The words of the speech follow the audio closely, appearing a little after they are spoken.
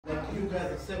you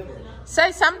guys are separate.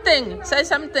 Say something. Say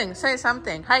something. Say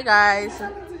something. Hi, guys.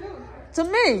 To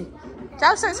me.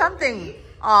 Just say something.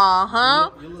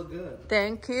 You look good.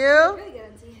 Thank you.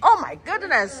 Oh, my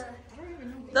goodness.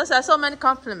 Those are so many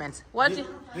compliments. What?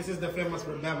 This is the famous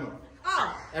Rebema.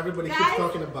 Oh, Everybody guys, keeps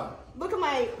talking about. Look at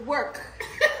my work.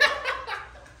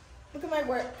 Look at my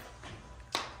work.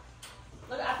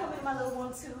 Look, I put in my little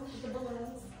one too with the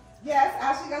balloons. Yes,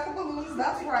 Ashley got the balloons.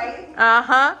 That's right.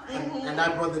 And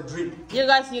I brought the drip. You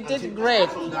guys, you did great.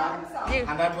 And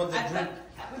I brought the drip.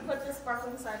 We put the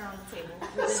sparkling cider on the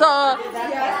table. So,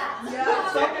 Yeah.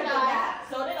 So did I.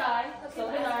 So did I.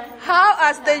 So did I. how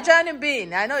has the journey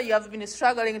been? I know you have been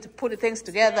struggling to put things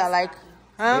together, like,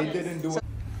 huh? They didn't do it.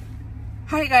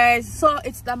 Hi guys, so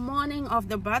it's the morning of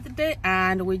the birthday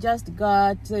and we just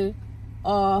got the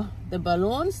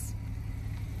balloons.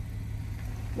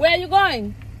 Where are you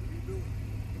going?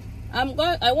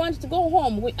 I want to go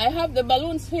home. I have the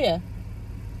balloons here.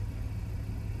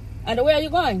 And where are you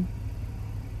going?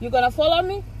 You gonna follow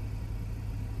me?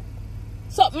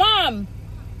 So, Mom,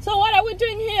 so what are we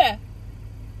doing here?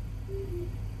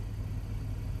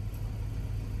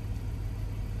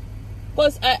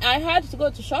 Because I had to go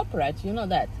to ShopRite, you know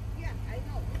that. Yeah, I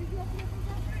know.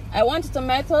 I want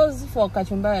tomatoes for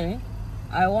kachumbari.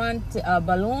 I want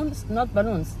balloons, not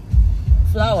balloons,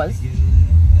 flowers,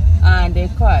 and a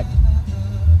card.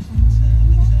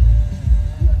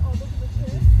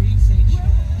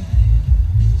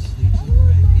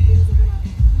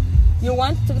 You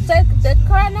want to take that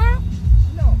car now?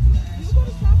 No, you go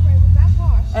to ShopRite with that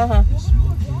car. Uh-huh. We're gonna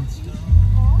go drop you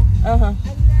off, Uh-huh.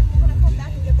 and then we're gonna come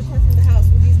back and get the car from the house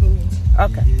with these balloons.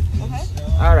 Okay. Okay?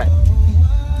 All right.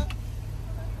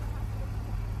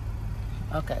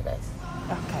 Okay, guys.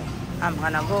 Okay. I'm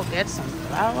gonna go get some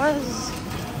flowers.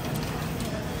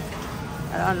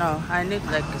 I don't know. I need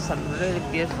like some really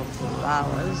beautiful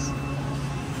flowers.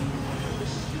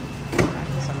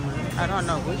 I don't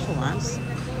know which ones,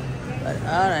 but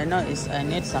all I know is I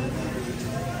need some.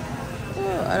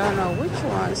 Oh, I don't know which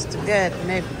ones to get.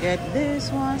 Maybe get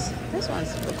these ones. These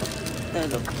ones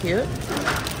look cute.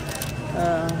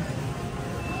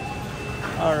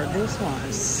 Or these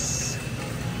ones.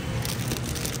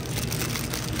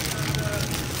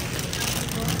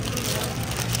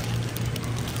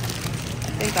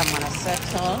 I think I'm gonna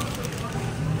settle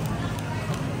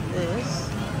this.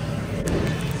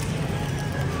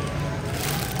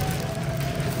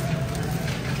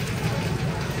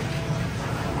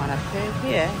 I'm gonna pay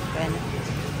here. Then.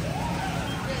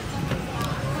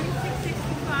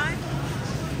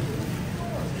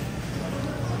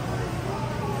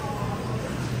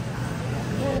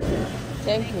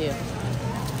 Thank you.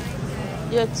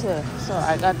 You too. So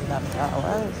I got the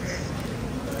flowers.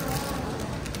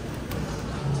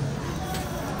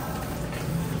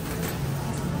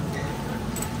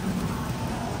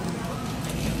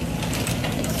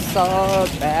 It's so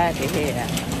bad here.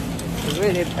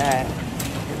 Really bad.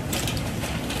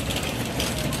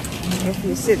 If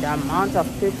you see the amount of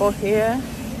people here,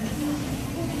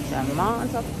 the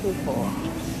amount of people,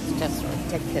 it's just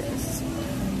ridiculous.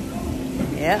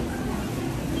 Yeah.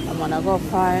 I'm gonna go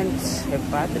find a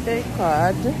birthday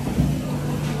card,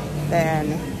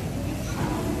 then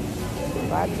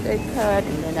birthday card,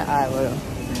 and then I will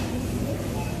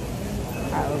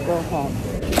go home.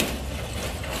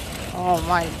 Oh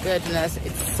my goodness,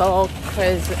 it's so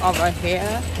crazy over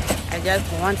here. I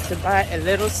just want to buy a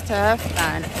little stuff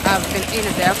and I've been in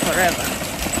there forever.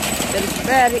 There's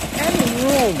barely any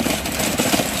room.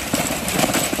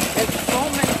 There's so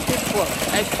many people,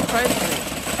 it's crazy.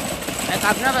 Like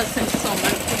I've never seen so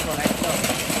many people like that.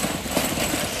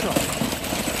 So,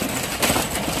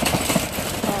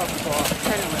 oh God,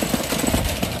 anyway.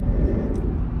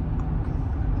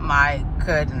 My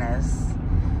goodness.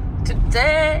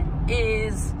 Today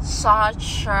is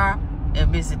such a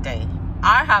busy day.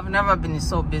 I have never been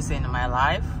so busy in my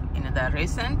life in the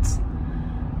recent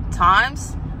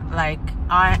times like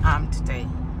I am today.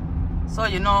 So,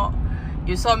 you know,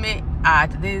 you saw me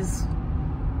at this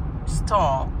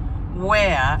store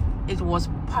where it was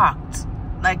packed,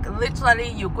 like literally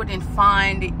you couldn't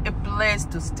find a place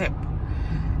to step,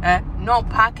 no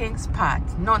parking spot,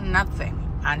 no nothing.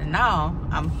 And now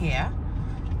I'm here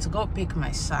to go pick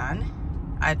my son.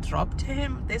 I dropped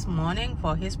him this morning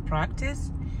for his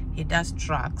practice. He does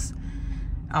trucks.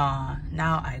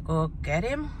 Now I go get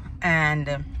him,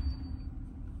 and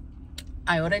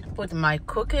I already put my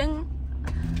cooking.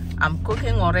 I'm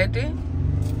cooking already.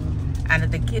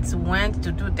 And the kids went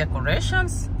to do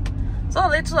decorations. So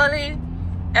literally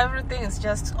everything is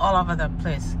just all over the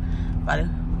place. But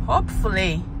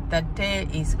hopefully the day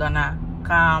is gonna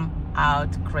come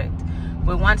out great.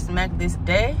 We want to make this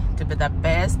day to be the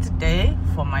best day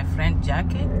for my friend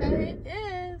Jackie. There he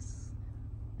is.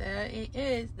 There he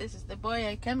is. This is the boy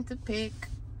I came to pick.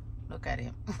 Look at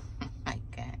him. I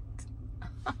can't.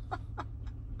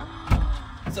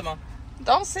 So, Mom.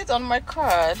 Don't sit on my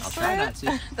card. I'll try not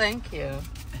to. Thank you.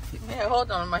 Yeah,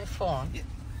 hold on my phone. Yeah.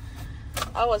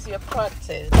 How was your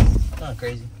practice? Not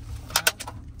crazy.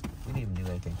 We didn't even do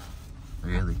anything.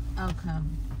 Really? Okay.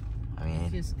 I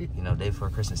mean, you know, day before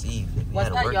Christmas Eve. Was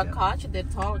that your coach, the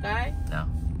tall guy? No.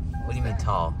 What do you mean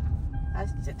tall? I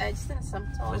seen some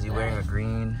tall Was he guy. wearing a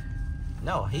green?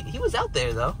 No, he was out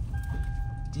there though.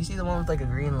 Do you see the one with like a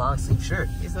green long sleeve shirt?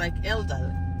 It's like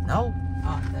elder. No.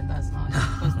 Oh, that's not.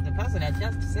 Because the person I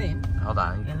just seen, Hold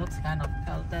on. he looks kind of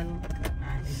elder and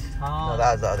he's tall. No,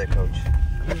 that was the other coach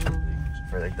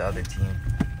for like the other team.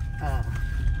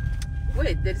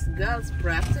 Wait, there's girls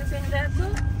practicing there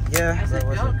too? Yeah. I said,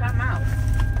 girl, come out.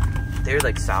 They're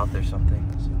like south or something.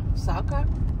 So. Soccer?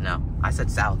 No, I said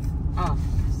south. Oh,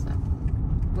 so.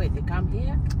 Wait, they come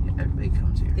here? Yeah, everybody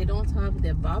comes here. They don't have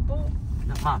their bubble?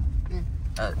 No, Mom.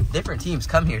 Different teams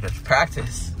come here to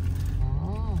practice.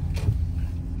 Oh.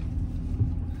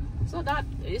 So that,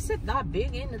 is it that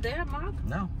big in there, Mark?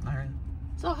 No, not really.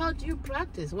 So how do you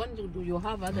practice? When do you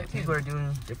have other People are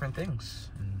doing different things.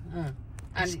 And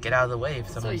just get out of the way if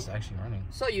somebody's actually running.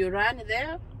 So you run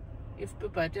there? If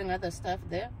people are doing other stuff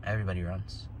there? Everybody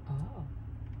runs. Oh,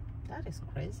 that is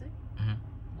crazy.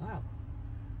 Wow.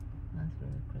 That's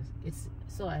really crazy.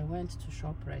 So I went to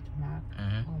ShopRite, Mark.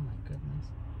 Oh my goodness.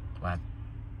 What?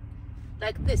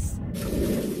 Like this.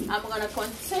 I'm gonna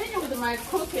continue with my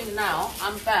cooking now.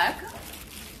 I'm back.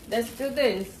 Let's do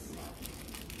this.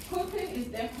 Cooking is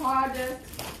the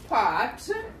hardest part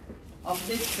of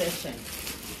this session.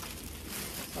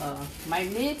 My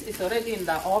meat is already in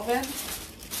the oven.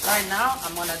 Right now,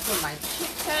 I'm gonna do my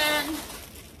chicken.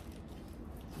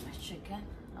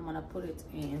 I'm gonna put it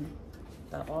in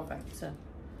the oven too.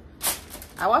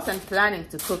 I wasn't planning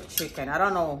to cook chicken. I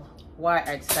don't know why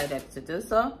I decided to do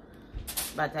so,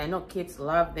 but I know kids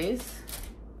love this.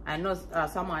 I know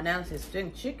someone else is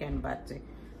doing chicken, but it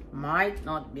might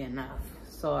not be enough.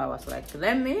 So I was like,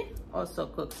 let me also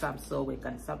cook some so we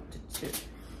can substitute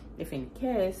if in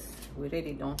case we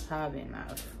really don't have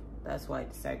enough. That's why I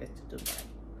decided to do that,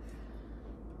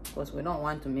 because we don't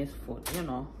want to miss food, you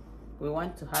know. We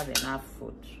want to have enough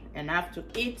food, enough to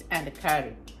eat and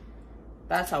carry.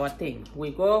 That's our thing.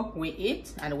 We go, we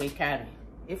eat, and we carry.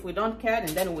 If we don't carry,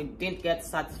 then we didn't get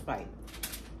satisfied.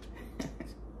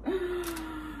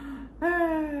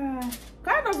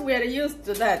 Kind of we're used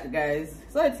to that, guys.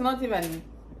 So it's not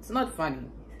funny.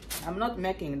 I'm not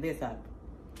making this up.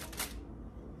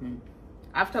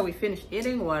 After we finish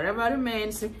eating, whatever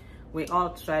remains, we all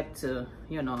try to,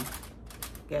 you know,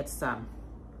 get some.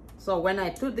 So when I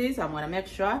do this, I'm gonna make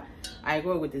sure I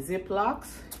go with the Ziplocs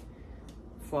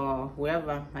for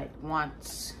whoever might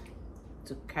want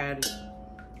to carry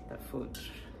the food.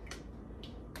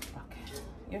 Okay.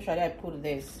 Usually I put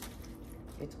this,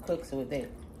 it cooks with it.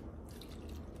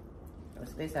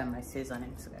 Because these are my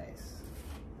seasonings, guys.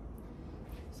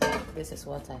 So this is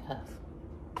what I have.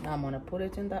 Now I'm gonna put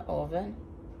it in the oven.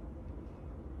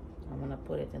 I'm gonna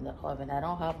put it in the oven. I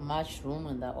don't have much room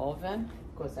in the oven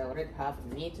because I already have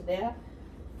meat there.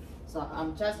 So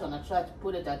I'm just gonna try to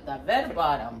put it at the very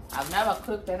bottom. I've never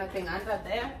cooked anything under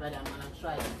there, but I'm gonna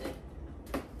try it there.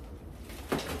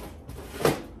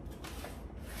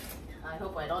 I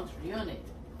hope I don't ruin it.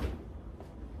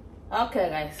 Okay,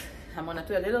 guys, I'm gonna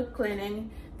do a little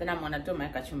cleaning, then I'm gonna do my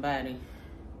kachumbari.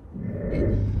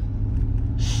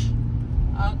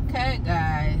 Okay,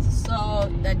 guys, so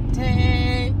the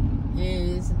day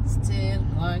is still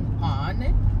going on,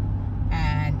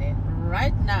 and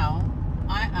right now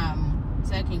I am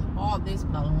taking all these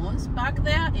balloons back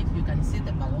there. If you can see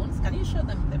the balloons, can you show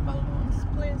them the balloons,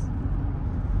 please?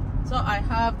 So I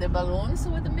have the balloons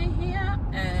with me here,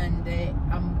 and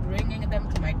I'm bringing them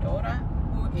to my daughter,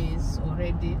 who is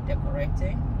already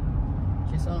decorating.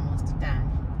 She's almost done.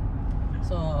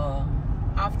 So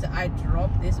after I drop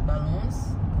these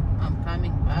balloons, I'm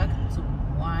coming back to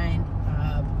wind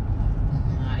up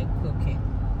my cooking.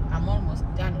 I'm almost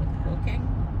done with cooking.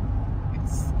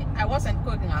 I wasn't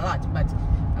cooking a lot, but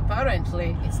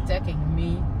apparently it's taking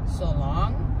me so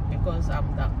long because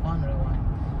I'm the only one.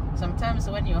 Sometimes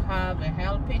when you have a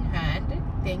helping hand,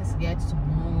 things get to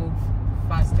move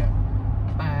faster.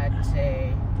 But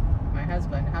my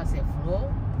husband has a flu.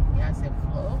 He has a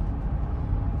flu,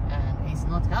 and he's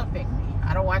not helping me.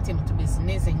 I don't want him to be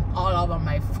sneezing all over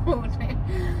my food.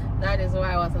 That is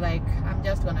why I was like, I'm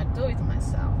just gonna do it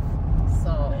myself.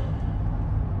 So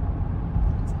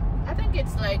I think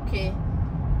it's like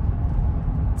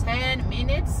 10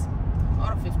 minutes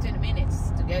or 15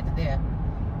 minutes to get there.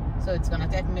 So it's gonna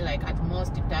take me like at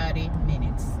most 30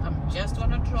 minutes. I'm just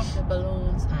gonna drop the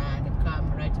balloons and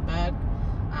come right back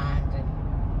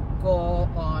and go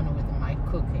on with my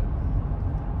cooking.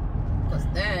 Because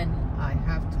then I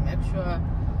have to make sure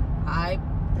I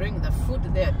bring the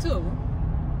food there too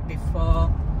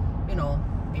before, you know,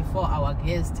 before our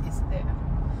guest is there.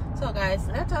 So guys,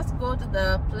 let us go to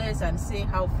the place and see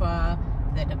how far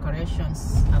the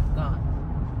decorations have gone.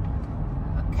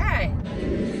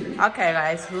 Okay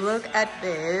guys, look at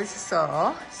this.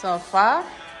 So far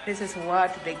this is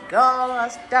what the girl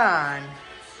has done.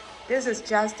 This is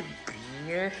just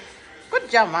beautiful. Good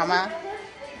job, mama.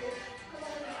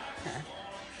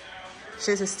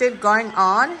 She's still going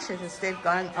on.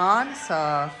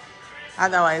 So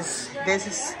otherwise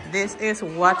this is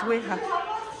what we have.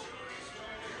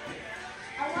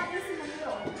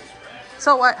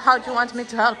 So what, how do you want me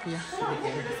to help you?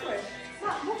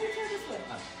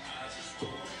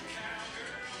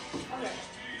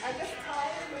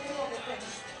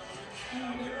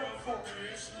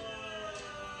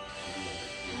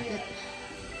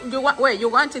 You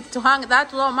want it to hang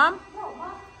that low, Mom?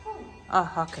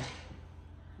 Oh, okay.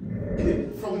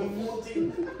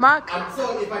 Mark,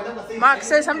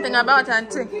 say something about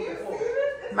Auntie.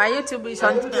 My YouTube is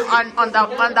on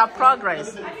the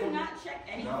progress. I do not check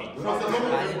anything. From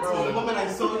the moment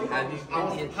I saw you, have you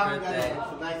been his birthday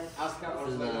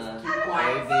to the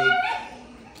very big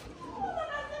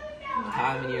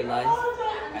time in your life,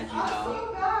 as you know?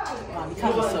 You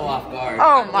caught me so off guard.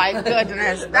 Oh my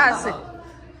goodness, that's it.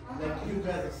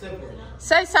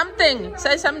 Say something.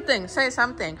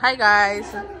 Hi guys.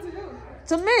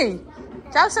 To me,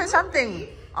 just say something. You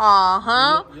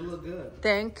look good.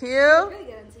 Thank you.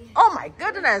 Oh my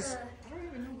goodness.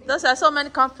 Those are so many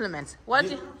compliments.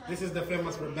 This is the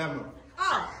famous Rebema.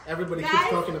 Oh, Everybody guys, keeps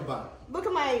talking about. Look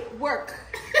at my work.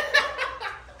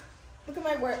 Look at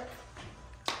my work.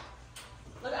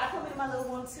 Look, I put in my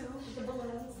little one too with the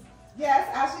balloons. Yes,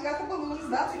 Ashley got the balloons.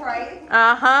 That's right.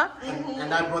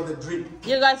 And I brought the drip.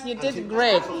 You guys, you did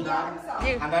great. And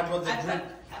I brought the drip.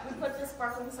 We put the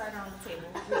sparkling cider on the table.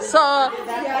 So So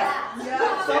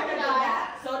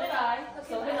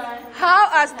did I. how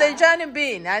has the journey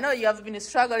been? I know you have been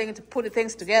struggling to put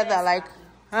things together, like,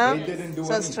 huh? They didn't do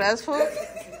so anything. Stressful.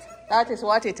 That is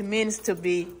what it means to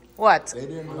be what?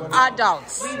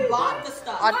 Adults. We bought the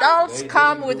stuff. Adults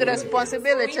come with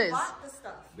responsibilities. We bought the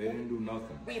stuff. They didn't do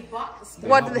nothing. We bought the stuff. They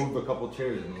What helped they- move a couple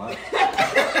chairs and left.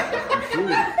 I'm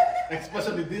serious.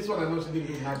 Especially this one, I know she didn't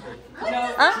do nothing.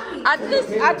 Huh? At least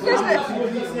they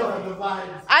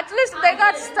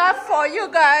got stuff for you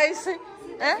guys.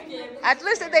 Eh? At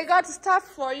least they got stuff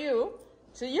for you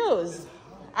to use.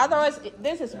 Otherwise,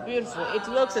 this is beautiful. It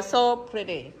looks so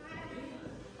pretty.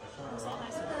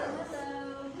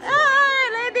 Hi,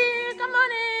 lady, come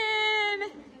on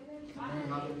in.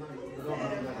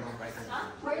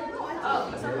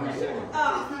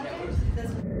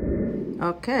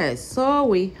 Okay, so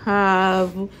we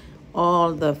have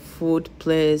all the food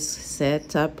place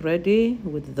set up ready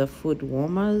with the food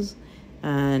warmers,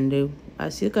 and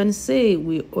as you can see,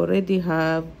 we already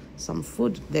have some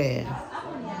food there.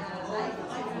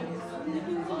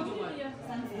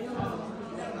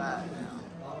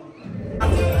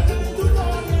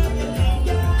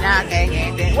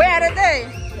 Where are they?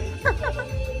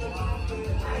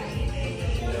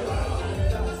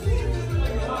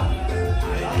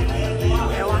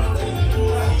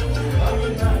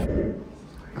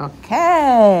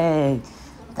 Okay,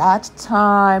 that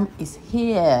time is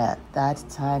here.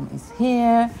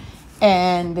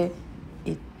 And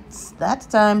it's that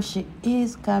time she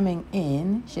is coming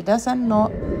in. She doesn't know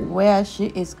where she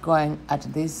is going at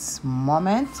this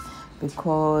moment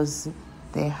because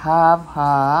they have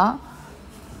her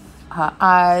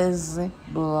eyes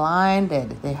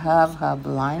blinded.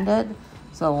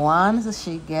 So once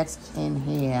she gets in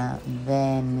here,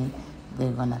 then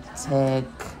they're gonna take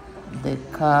the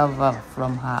cover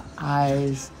from her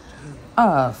eyes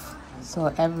off.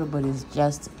 So everybody's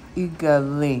just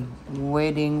eagerly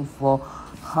waiting for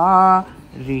her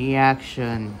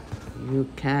reaction. You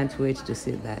can't wait to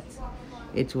see that.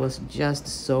 It was just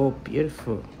so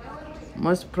beautiful.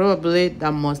 Most probably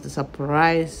the most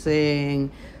surprising,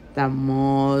 the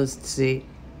most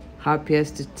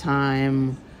happiest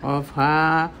time of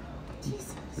her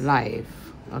life.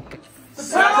 Okay.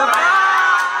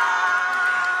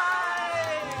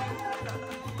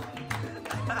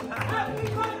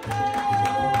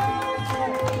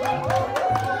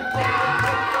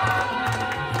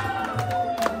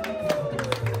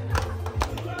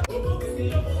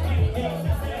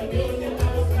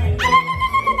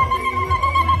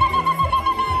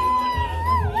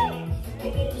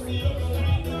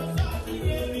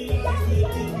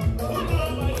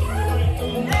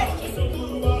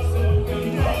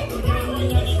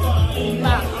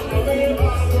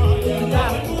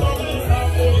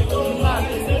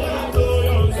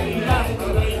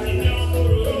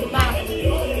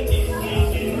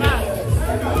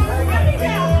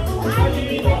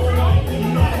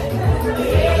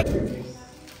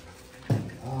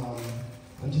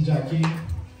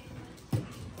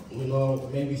 We know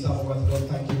maybe some of us don't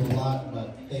thank you a lot,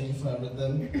 but thank you for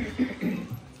everything.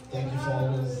 Thank you for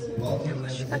always welcoming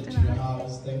everybody to your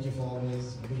house. Thank you for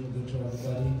always being good to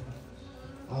everybody.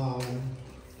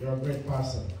 You're a great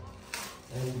person,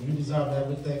 and you deserve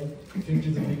everything. 50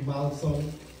 is a big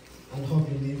milestone, and hope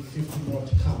you leave 50 more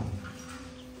to come.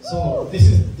 So this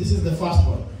is the first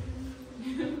one.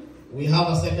 We have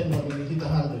a second one when we hit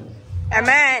 100.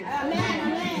 Amen. Amen.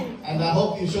 Amen. And I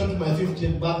hope you showed my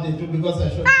 50th birthday too, because I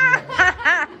showed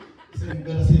you. So you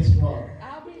better stay strong.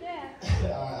 I'll be there.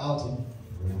 Alton.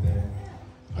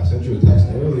 I sent you a text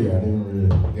earlier. I didn't really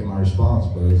get my response,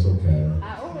 but it's okay.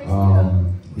 I always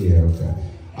Yeah, okay.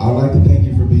 I'd like to thank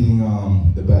you for being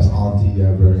the best auntie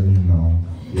ever. You know,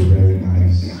 you're very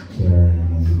nice, caring,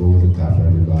 and you've always looked after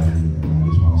everybody. And I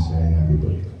just want to say happy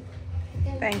birthday.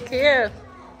 Thank you.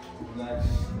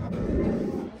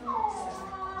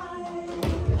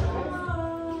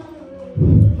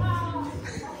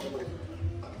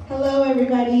 Hello,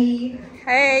 everybody.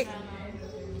 Hey.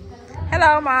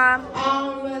 Hello, Mom.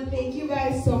 Thank you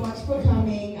guys so much for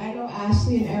coming. I know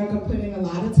Ashley and Erica put in a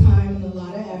lot of time and a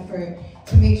lot of effort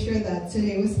to make sure that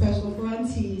today was special for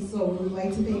Auntie. So we'd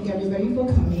like to thank everybody for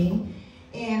coming.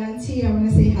 And Auntie, I want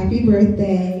to say happy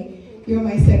birthday. You're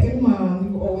my second mom.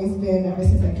 You've always been ever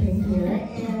since I came here.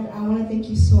 And I want to thank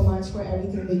you so much for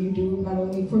everything that you do, not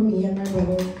only for me and my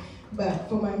brothers, but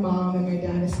for my mom and my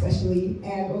dad especially.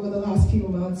 And over the last few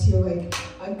months, you're like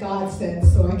a godsend,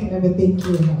 so I can never thank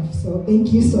you enough. So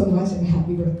thank you so much and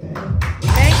happy birthday.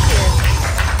 Thank you.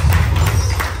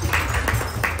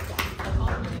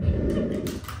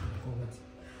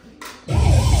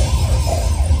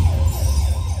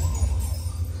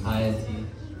 Hi, Auntie.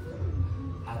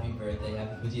 Happy birthday,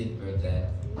 happy 50th birthday.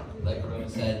 Like Rona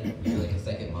said, you're like a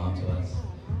second mom to us.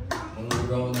 When we were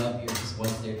growing up, you were just one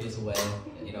staircase away.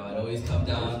 You know, I'd always come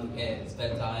down and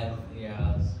spend time in your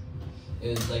house. It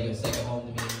was like a second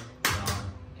home to me, you know,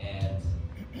 and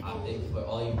I'm thankful for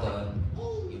all you've done.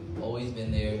 You've always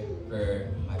been there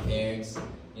for my parents,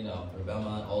 you know, for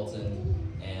Belmont, Alton,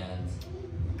 and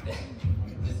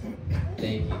just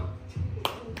thank you.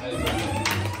 Happy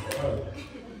birthday.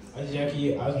 Hi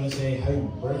Jackie, I was going to say happy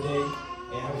birthday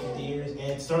and happy 50 years.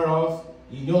 And to start off,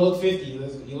 you don't look 50, you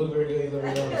look very good, you look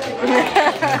very young.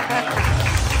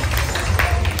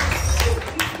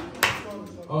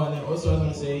 Oh, and then also I was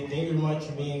going to say thank you very much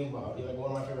for being like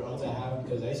one of my favorite aunts I have,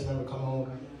 because I used to remember coming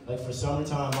home like for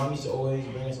summertime. Mom used to always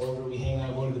bring us over. We hang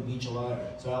out, go to the beach a lot.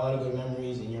 So I have a lot of good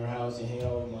memories in your house and hang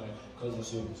out with my cousin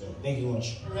Sue. So thank you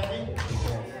much. Ready?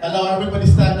 Hello, everybody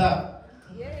stand up.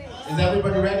 Is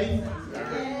everybody ready?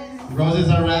 Roses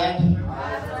are red.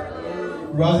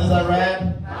 Roses are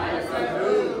red.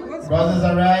 Roses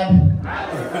are red.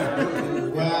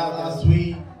 Well, as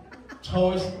we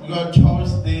toast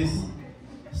this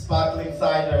sparkling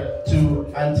cider to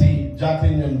Auntie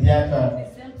Jacqueline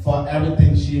Ndiaka for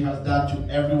everything she has done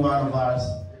to every one of us.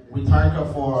 We thank her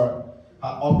for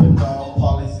her open door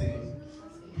policy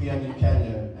here in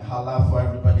Kenya, her love for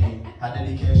everybody, her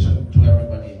dedication to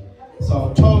everybody.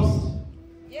 So